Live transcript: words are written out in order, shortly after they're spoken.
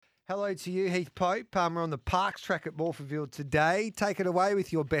Hello to you, Heath Pope. We're on the Parks track at Morphettville today. Take it away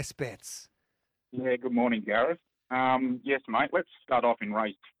with your best bets. Yeah, good morning, Gareth. Yes, mate, let's start off in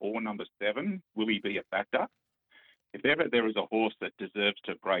race 4, number 7. Will he be a factor? If ever there is a horse that deserves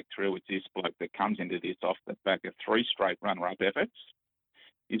to break through, it's this bloke that comes into this off the back of 3 straight runner-up efforts.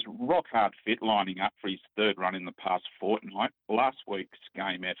 He's rock hard fit, lining up for his 3rd run in the past fortnight. Last week's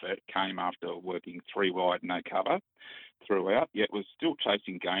game effort came after working 3 wide, no cover throughout, yet was still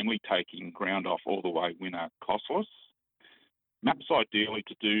chasing gamely, taking ground off all the way winner Costless. Maps ideally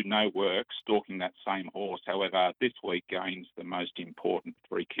to do no work stalking that same horse. However, this week gains the most important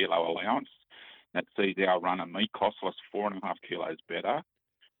 3 kilo allowance. That sees our runner meet Costless 4.5 kilos better.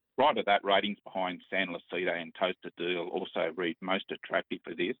 Right at that, ratings behind San Lucido and Toasted Deal also read most attractive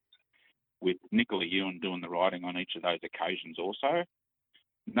for this, with Nicola Ewan doing the riding on each of those occasions also.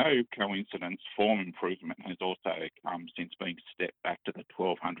 No coincidence, form improvement has also come since being stepped back to the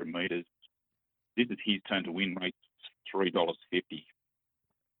 1,200 metres. This is his turn to win, rates $3.50.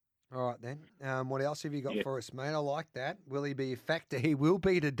 All right, then. What else have you got Yeah, for us, mate? I like that. Will he be a factor? He will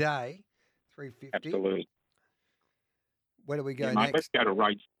be today. 350. absolutely. Where do we Yeah, go mate, let's next? go to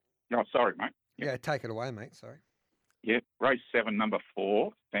race. No, sorry, mate. Yeah, take it away, mate. Sorry. Yeah, race 7, number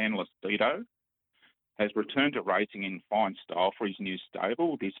 4, San Lucido, has returned to racing in fine style for his new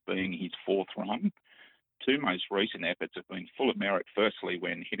stable, this being his 4th run. 2 most recent efforts have been full of merit, firstly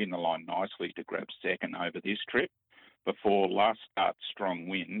when hitting the line nicely to grab second over this trip, before last start's strong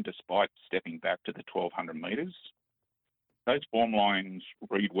win despite stepping back to the 1,200 metres. Those form lines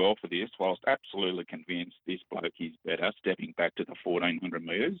read well for this, whilst absolutely convinced this bloke is better, stepping back to the 1,400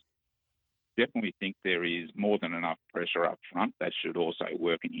 metres. Definitely think there is more than enough pressure up front that should also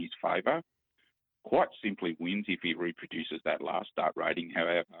work in his favour. Quite simply wins if he reproduces that last start rating.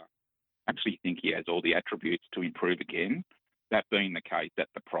 However, I actually think he has all the attributes to improve again. That being the case, at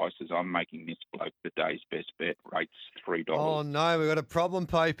the prices, I'm making this bloke the day's best bet, rates $3. Oh, no, we've got a problem,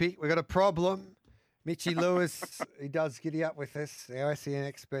 Popey. We've got a problem. Mitchy Lewis, he does giddy up with us, our SEN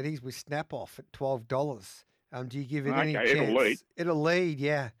expert. He's with Snap Off at $12. Do you give it any Okay, chance? it'll lead. It'll lead,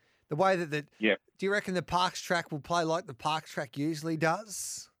 yeah. The way that Yeah. do you reckon the Parks track will play like the Parks track usually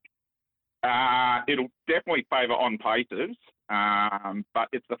does? It'll definitely favour on paces, but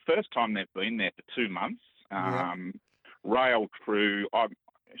it's the first time they've been there for 2 months. Yeah. Rail through,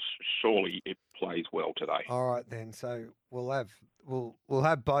 surely it plays well today. All right then. So we'll have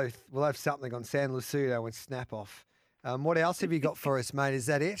both. We'll have something on San Lucido and Snap Off. What else have you got for us, mate? Is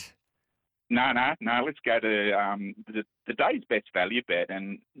that it? No. Let's go to the day's best value bet.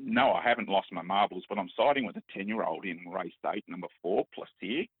 And no, I haven't lost my marbles, but I'm siding with a 10-year-old in race 8, number 4,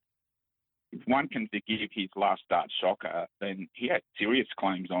 Plaisir. If one can forgive his last start shocker, then he had serious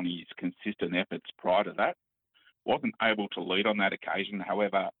claims on his consistent efforts prior to that. Wasn't able to lead on that occasion,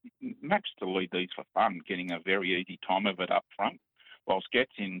 however, matched to lead these for fun, getting a very easy time of it up front, whilst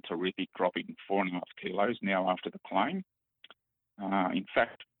gets in terrific, dropping 4.5 kilos now after the claim. In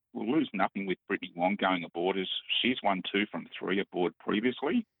fact, we'll lose nothing with Brittany Wong going aboard, as she's won 2 from 3 aboard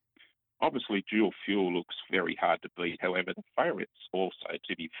previously. Obviously, Dual Fuel looks very hard to beat. However, the favourites also,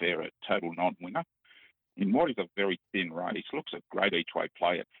 to be fair, a total non-winner. In what is a very thin race, looks a great each-way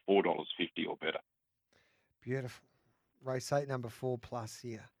play at $4.50 or better. Beautiful. Race 8, number 4 plus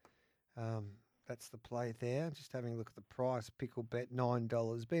here. That's the play there. Just having a look at the price. Pickle bet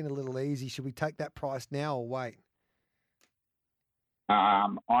 $9. Been a little easy. Should we take that price now or wait?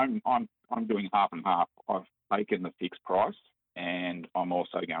 I'm doing half and half. I've taken the fixed price, and I'm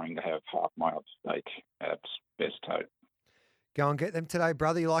also going to have half my odd stake at best tote. Go and get them today,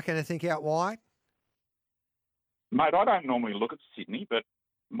 brother. You like anything out wide? Mate, I don't normally look at Sydney, but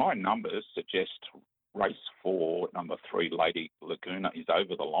my numbers suggest race 4, number 3, Lady Laguna, is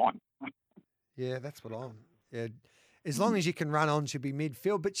over the line. Yeah, that's what I'm. Yeah, as long as you can run on, she'll be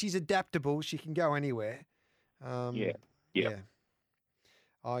midfield. But she's adaptable; she can go anywhere. Yeah. Yeah,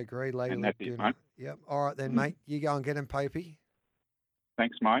 I agree, Lady And that's it, Laguna. mate. Yep. All right then, mate. You go and get him, Popey.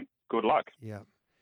 Thanks, mate. Good luck. Yeah.